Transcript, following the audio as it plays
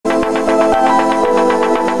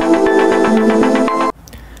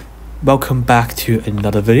Welcome back to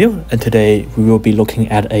another video, and today we will be looking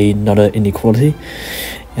at another inequality.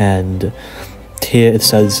 And here it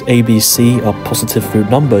says a, b, c are positive root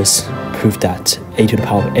numbers. Prove that a to the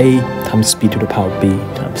power of a times b to the power of b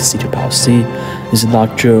times c to the power of c is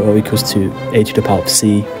larger or equals to a to the power of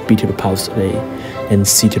c, b to the power of a, and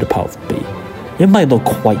c to the power of b. It might look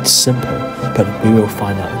quite simple, but we will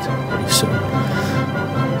find out very soon.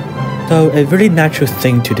 So a really natural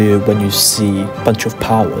thing to do when you see a bunch of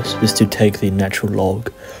powers is to take the natural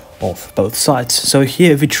log of both sides. So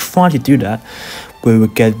here, if we try to do that, we will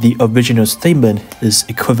get the original statement is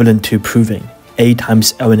equivalent to proving a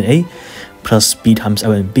times ln a plus b times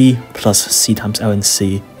ln b plus c times ln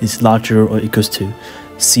c is larger or equals to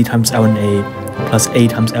c times ln a plus a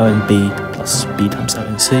times ln b plus b times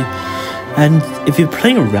ln c. And if you're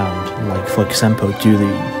playing around, like for example, do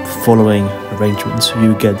the following arrangements,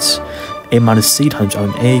 you get a minus c times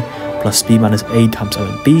ln a plus b minus a times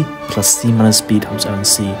ln b plus c minus b times ln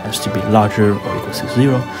c has to be larger or equals to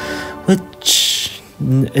 0, which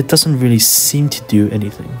it doesn't really seem to do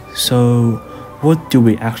anything. So what do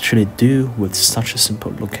we actually do with such a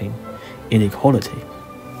simple looking inequality?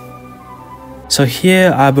 So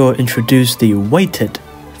here I will introduce the weighted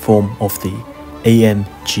form of the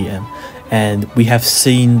AMGM. And we have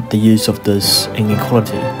seen the use of this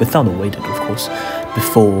inequality without the weighted, of course,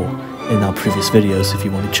 before in our previous videos if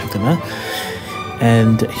you want to check them out.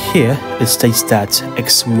 And here it states that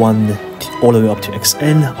x1 all the way up to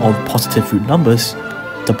xn are positive root numbers,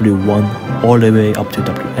 w1 all the way up to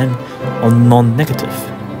wn are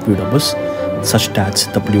non-negative root numbers, such that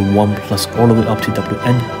w1 plus all the way up to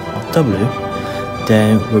wn are w.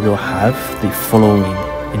 Then we will have the following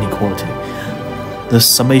inequality. The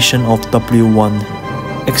summation of w1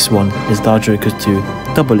 x1 is larger or equal to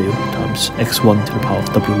w times x1 to the power of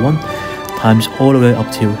w1 times all the way up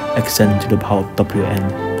to xn to the power of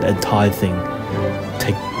wn, the entire thing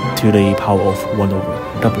take to the power of 1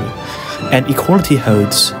 over w. And equality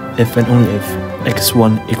holds if and only if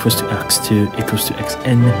x1 equals to x2 equals to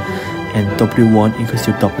xn and w1 equals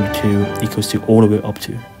to w2 equals to all the way up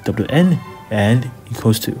to wn and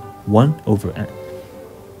equals to 1 over n.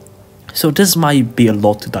 So this might be a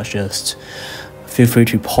lot to digest. Feel free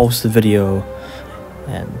to pause the video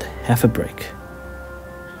and have a break.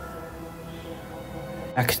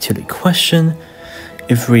 Back to the question.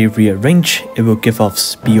 If we rearrange, it will give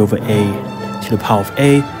us b over a to the power of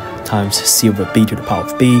a times c over b to the power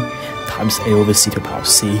of b times a over c to the power of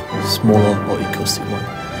c smaller or equals to 1.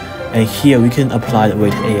 And here we can apply the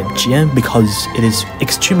weighted AMGM because it is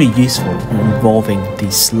extremely useful in involving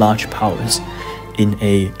these large powers in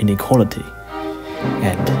a inequality.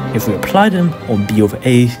 And if we apply them on b over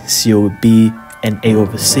a, c over b, and a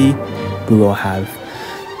over c, we will have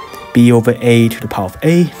b over a to the power of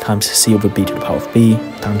a times c over b to the power of b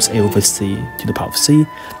times a over c to the power of c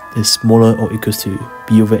is smaller or equals to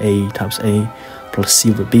b over a times a plus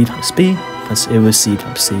c over b times b plus a over c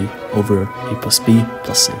times c over a plus b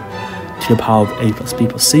plus c to the power of a plus b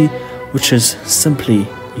plus c, which is simply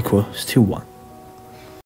equals to 1.